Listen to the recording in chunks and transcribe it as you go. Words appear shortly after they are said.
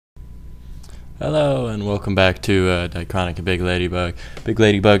Hello and welcome back to Dichronic and Big Ladybug. Big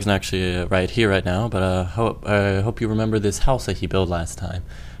Ladybug's actually right here right now, but I hope you remember this house that he built last time.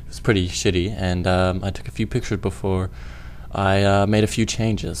 It was pretty shitty, and I took a few pictures before I made a few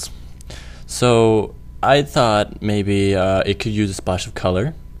changes. So I thought maybe it could use a splash of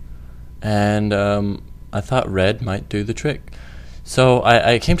color, and I thought red might do the trick. So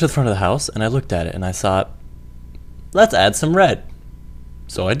I came to the front of the house and I looked at it and I thought, let's add some red.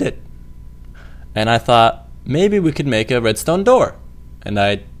 So I did. And I thought, maybe we could make a redstone door. And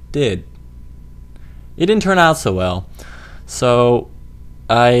I did. It didn't turn out so well. So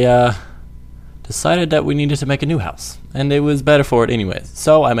I decided that we needed to make a new house. And it was better for it anyways.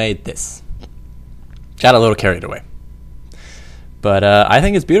 So I made this. Got a little carried away. But I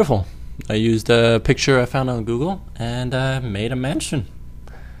think it's beautiful. I used a picture I found on Google and made a mansion.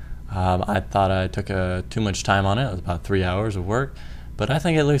 I thought I took too much time on it. It was about 3 hours of work. But I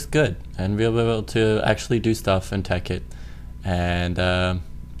think it looks good, and we'll be able to actually do stuff in Tekkit. And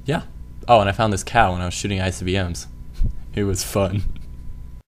yeah. Oh, and I found this cow when I was shooting ICBMs. It was fun.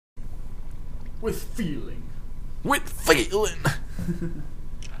 With feeling. With feeling.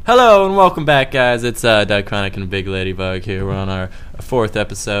 Hello and welcome back, guys. It's Dichronic and Big Ladybug here. We're on our 4th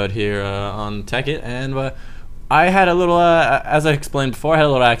episode here on Tekkit, and I had a little, as I explained before, I had a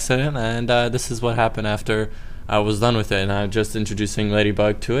little accident, and this is what happened after I was done with it, and I'm just introducing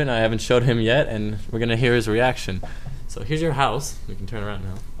Ladybug to it, and I haven't showed him yet, and we're going to hear his reaction. So here's your house. We can turn around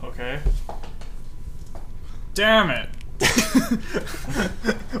now. Okay. Damn it.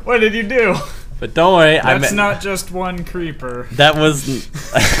 What did you do? But don't worry. That's not just one creeper. That was...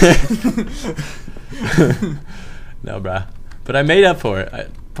 No, bruh. But I made up for it. I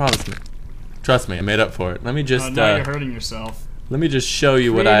promise me. Trust me, I made up for it. Let me just... now you're hurting yourself. Let me just show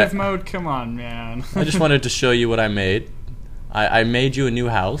you what I... Creative mode, come on, man. I just wanted to show you what I made. I made you a new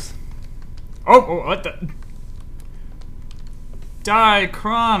house. Oh, what the...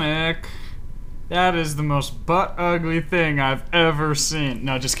 Dichronic. That is the most butt-ugly thing I've ever seen.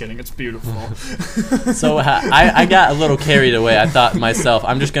 No, just kidding. It's beautiful. So I got a little carried away. I thought myself,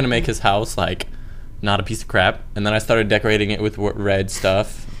 I'm just going to make his house, like, not a piece of crap. And then I started decorating it with red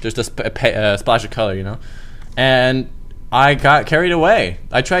stuff. Just a splash of color, you know? And... I got carried away.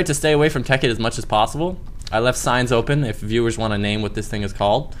 I tried to stay away from Tekkit as much as possible. I left signs open if viewers want to name what this thing is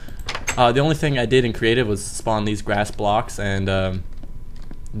called. The only thing I did in creative was spawn these grass blocks and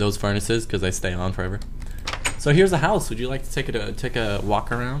those furnaces because they stay on forever. So here's the house. Would you like to take a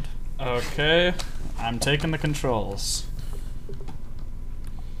walk around? Okay, I'm taking the controls.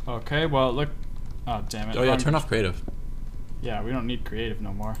 Okay, well look. Oh damn it! Oh yeah, turn off creative. Yeah, we don't need creative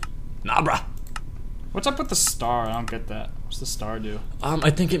no more. Nah, bruh. What's up with the star? I don't get that. What's the star do?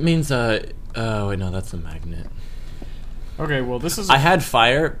 I think it means oh wait, no, that's a magnet. Okay, well this is... I had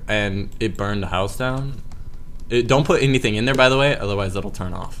fire and it burned the house down. Don't put anything in there, by the way, otherwise it'll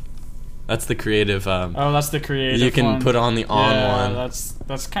turn off. That's the creative. Oh, that's the creative. You can one. put on the on one.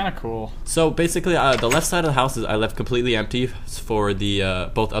 That's kind of cool. So basically, the left side of the house I left completely empty for the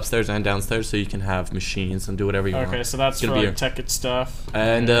both upstairs and downstairs, so you can have machines and do whatever you want. Okay, so that's for like Tekkit stuff.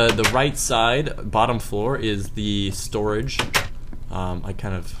 And the right side, bottom floor, is the storage.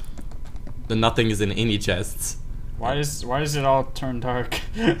 The nothing is in any chests. Why does it all turn dark?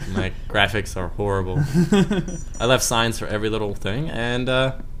 My graphics are horrible. I left signs for every little thing, and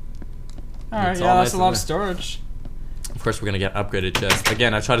alright, yeah, that's a lot of storage. Of course, we're gonna get upgraded chests.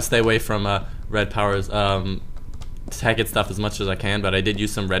 Again, I try to stay away from red powers, Tekkit stuff as much as I can, but I did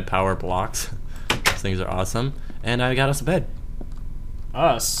use some red power blocks. Those things are awesome, and I got us a bed.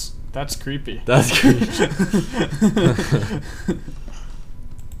 Us? That's creepy. That's creepy.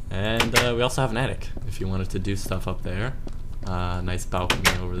 And we also have an attic if you wanted to do stuff up there. Nice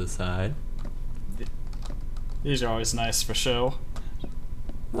balcony over the side. These are always nice for show.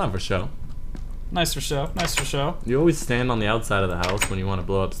 Not for show. Nice for show. Nice for show. You always stand on the outside of the house when you want to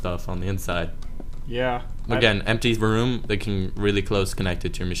blow up stuff on the inside. Yeah. Again, empty room, they can really close connect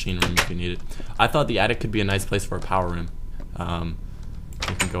it to your machine room if you need it. I thought the attic could be a nice place for a power room.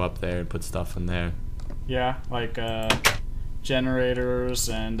 You can go up there and put stuff in there. Yeah, like generators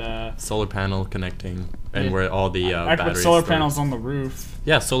and solar panel connecting, and where all the I could put solar panels on the roof.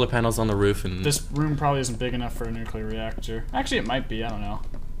 Yeah, solar panels on the roof. And this room probably isn't big enough for a nuclear reactor. Actually, it might be. I don't know.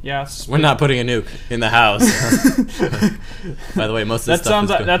 Yeah, we're not putting a nuke in the house. By the way, most of this stuff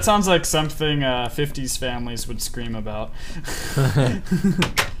that sounds like something 50s families would scream about.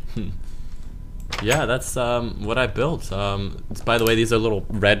 Yeah, that's what I built. By the way, these are little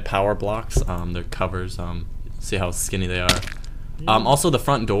red power blocks. They're covers. See how skinny they are. Yeah. Also, the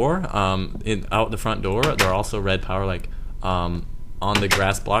front door. Out the front door, they're also red power. Like on the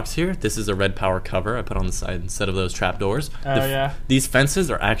grass blocks here, this is a red power cover I put on the side instead of those trapdoors. Yeah. These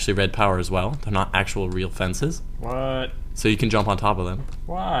fences are actually red power as well. They're not actual real fences. What? So you can jump on top of them.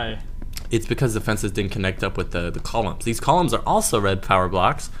 Why? It's because the fences didn't connect up with the columns. These columns are also red power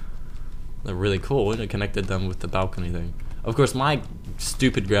blocks. They're really cool. And I connected them with the balcony thing. Of course, my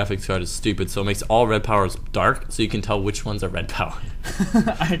stupid graphics card is stupid, so it makes all red powers dark, so you can tell which ones are red power.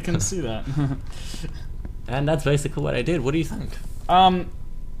 I can see that. And that's basically what I did. What do you think?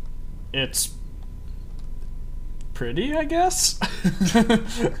 It's pretty, I guess.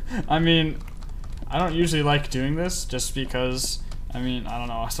 I mean, I don't usually like doing this just because, I mean, I don't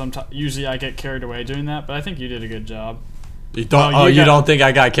know. Usually I get carried away doing that, but I think you did a good job. You don't think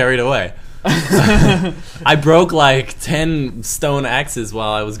I got carried away? I broke like 10 stone axes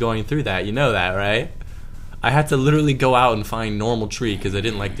while I was going through that. You know that, right? I had to literally go out and find normal tree because I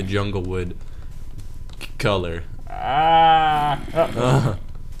didn't like the jungle wood color.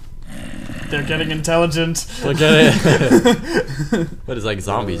 They're getting intelligent. Look at it. But it's like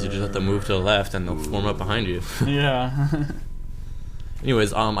zombies. You just have to move to the left and they'll form up behind you. Yeah.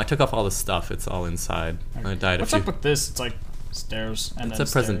 Anyways, I took off all the stuff. It's all inside. I died What's up with this? It's like stairs and it's then a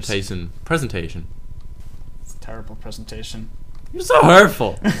presentation. Presentation. It's a terrible presentation. You're so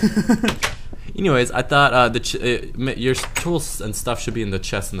hurtful. Anyways, I thought your tools and stuff should be in the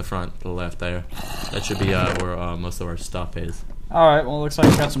chest in the front, to the left there. That should be where most of our stuff is. Alright, well, it looks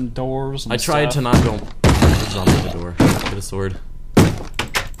like we got some doors and I tried to not go jump the door. Get a sword.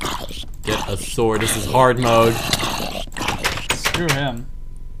 Get a sword. This is hard mode. Screw him.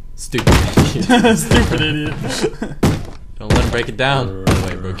 Stupid idiot. Stupid idiot. Don't let him break it down. By the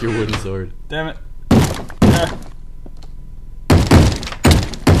way, I broke your wooden sword. Damn it. Yeah.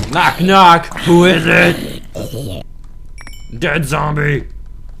 Knock, knock. Who is it? Dead zombie.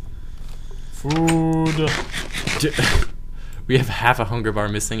 Food. We have half a hunger bar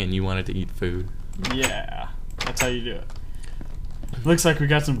missing, and you wanted to eat food. Yeah, that's how you do it. Looks like we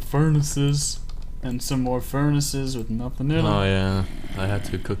got some furnaces and some more furnaces with nothing in them. Oh yeah, I had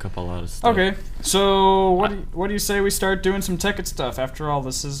to cook up a lot of stuff. Okay, so what do you say we start doing some Tekkit stuff? After all,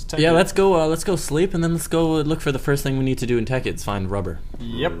 this is Tekkit. Yeah, let's go sleep, and then let's go look for the first thing we need to do in Tekkit. It's find rubber.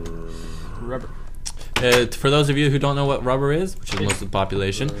 Yep, rubber. For those of you who don't know what rubber is, which is most of the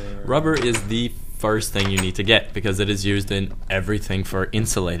population, rubber is the first thing you need to get because it is used in everything for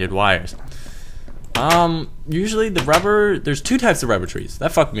insulated wires. Usually the rubber, there's two types of rubber trees.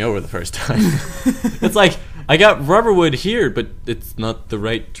 That fucked me over the first time. It's like, I got rubber wood here, but it's not the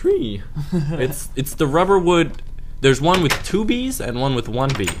right tree. It's the rubber wood, there's one with 2 Bs and one with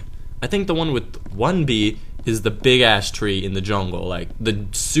 1 B. I think the one with 1 B is the big ass tree in the jungle, like the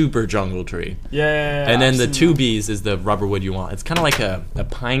super jungle tree. Yeah. And then the 2 Bs is the rubber wood you want. It's kind of like a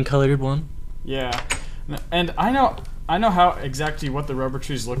pine colored one. Yeah. And I know how exactly what the rubber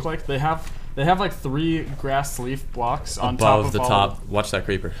trees look like. They have like 3 grass leaf blocks on top of the top. Watch that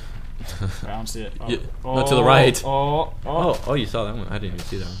creeper. I don't see it. No, to the right. Oh, you saw that one. I didn't even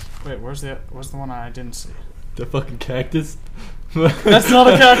see that one. wait, where's the one I didn't see? The fucking cactus. That's not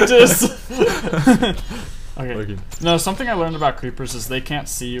a cactus. Okay. No, something I learned about creepers is they can't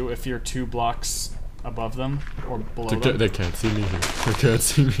see you if you're 2 blocks above them or below them. They can't see me here. They can't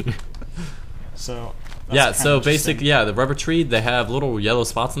see me. So yeah, so basically, yeah, the rubber tree, they have little yellow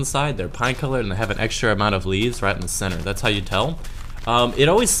spots inside. They're pine colored and they have an extra amount of leaves right in the center. That's how you tell. It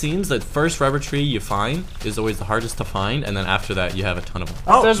always seems that first rubber tree you find is always the hardest to find, and then after that you have a ton of them.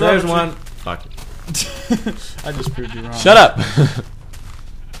 Oh, there's one. Fuck it. I just proved you wrong. Shut up.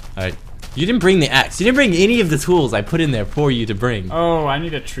 Alright. You didn't bring the axe. You didn't bring any of the tools I put in there for you to bring. Oh, I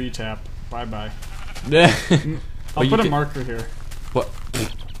need a tree tap. Bye-bye. I'll put a marker here. What?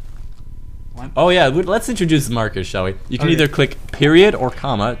 Oh yeah, let's introduce markers, shall we? You can either click period or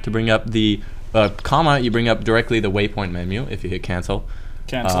comma to bring up the comma. You bring up directly the waypoint menu if you hit cancel.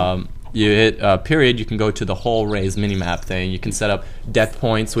 Cancel. You hit period. You can go to the whole raise minimap thing. You can set up death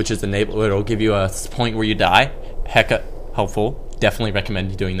points, which is enable. It'll give you a point where you die. Hecka helpful. Definitely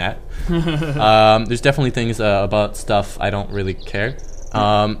recommend you doing that. There's definitely things about stuff I don't really care.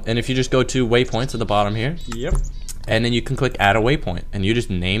 And if you just go to waypoints at the bottom here. Yep. And then you can click add a waypoint, and you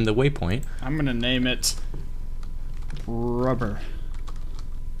just name the waypoint. I'm gonna name it rubber.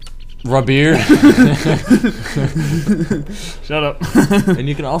 Rubber. Shut up. And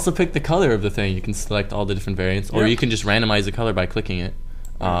you can also pick the color of the thing. You can select all the different variants, or you can just randomize the color by clicking it.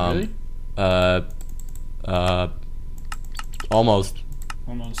 Really? Almost.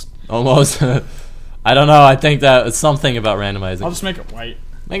 Almost. I don't know. I think that it's something about randomizing. I'll just make it white.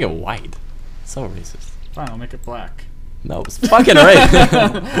 Make it white. So racist. Fine, I'll make it black. No, it's fucking red.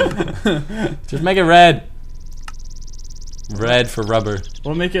 Just make it red. Red for rubber.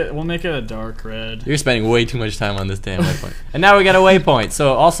 We'll make it a dark red. You're spending way too much time on this damn waypoint. And now we got a waypoint.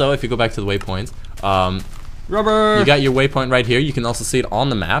 So also, if you go back to the waypoints, rubber. you got your waypoint right here. You can also see it on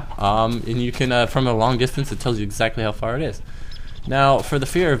the map. And you can, from a long distance, it tells you exactly how far it is. Now, for the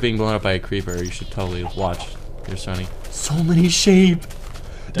fear of being blown up by a creeper, you should totally watch your surrounding. So many sheep.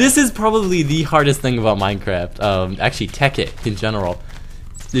 This is probably the hardest thing about Minecraft. Actually, Tekkit in general.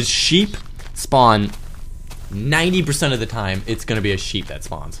 The sheep spawn 90% of the time. It's gonna be a sheep that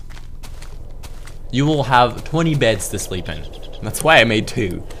spawns. You will have 20 beds to sleep in. That's why I made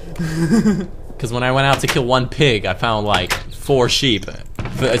 2. Because when I went out to kill 1 pig, I found like 4 sheep,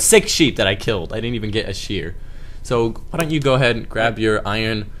 6 sheep that I killed. I didn't even get a shear. So why don't you go ahead and grab your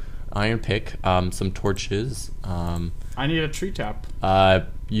iron pick, some torches. I need a tree tap.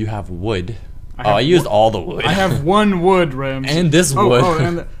 You have wood. I used all the wood. I have 1 wood, Rams. And this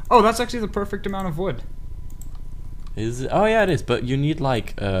wood. That's actually the perfect amount of wood. Is it? Oh yeah, it is. But you need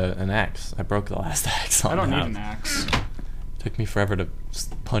like an axe. I broke the last axe. I don't need an axe. Took me forever to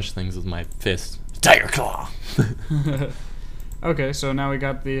punch things with my fist. Tiger claw. Okay, so now we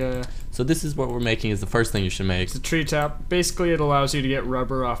got the. So this is what we're making. Is the first thing you should make. It's a tree tap. Basically, it allows you to get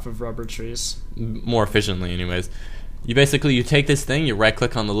rubber off of rubber trees. More efficiently, anyways. You take this thing, you right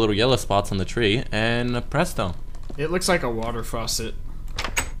click on the little yellow spots on the tree, and presto. It looks like a water faucet.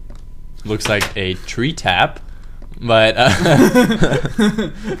 Looks like a tree tap, but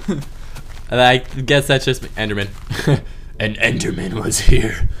I guess that's just Enderman. An Enderman was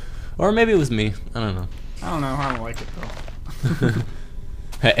here, or maybe it was me. I don't know. I don't like it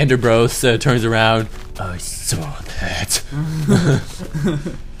though. Ender Bros turns around. I saw that.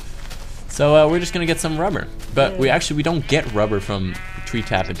 So we're just gonna get some rubber, but we don't get rubber from tree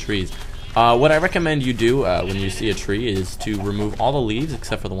tap and trees. What I recommend you do when you see a tree is to remove all the leaves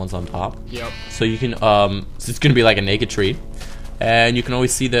except for the ones on top. Yep. So you can, so it's gonna be like a naked tree, and you can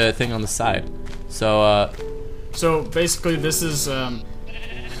always see the thing on the side. So so basically, this is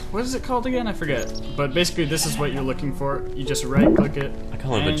what is it called again? I forget. But basically, this is what you're looking for. You just right-click it. I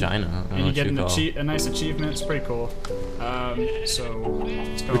call it vagina. And you get a nice achievement. It's pretty cool. So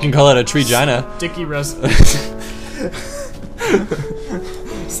it's we can call it a tree-gina. Sticky resin.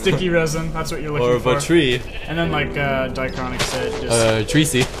 Sticky resin. That's what you're looking for. Or a tree. And then, like Dichronic said, just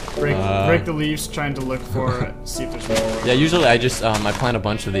Treacy. break the leaves, trying to look for see if there's more. Yeah, usually I just I plant a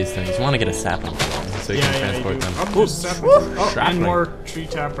bunch of these things. You want to get a sapling so you can transport them. And more tree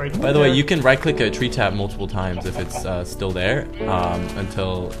tap right there. By the way, you can right-click a tree tap multiple times if it's still there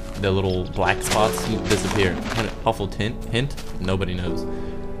until the little black spots disappear. Helpful hint: nobody knows.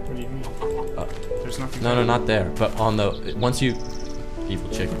 What do you mean? There's nothing. No, not there. But on the once you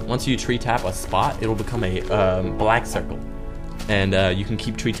tree tap a spot, it'll become a black circle, and you can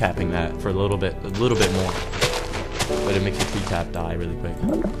keep tree tapping that for a little bit more. But it makes your tree tap die really quick.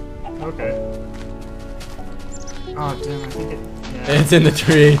 Okay. Oh damn! I think it. Yeah. It's in the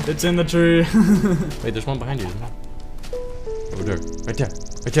tree. It's in the tree. Wait, there's one behind you, isn't there? Over there. Right there.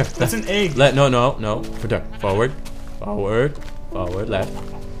 That's an egg. No. Over there. Forward. Left.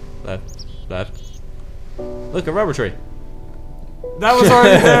 Look, a rubber tree. That was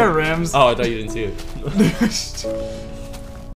already there, Rims. Oh, I thought you didn't see it.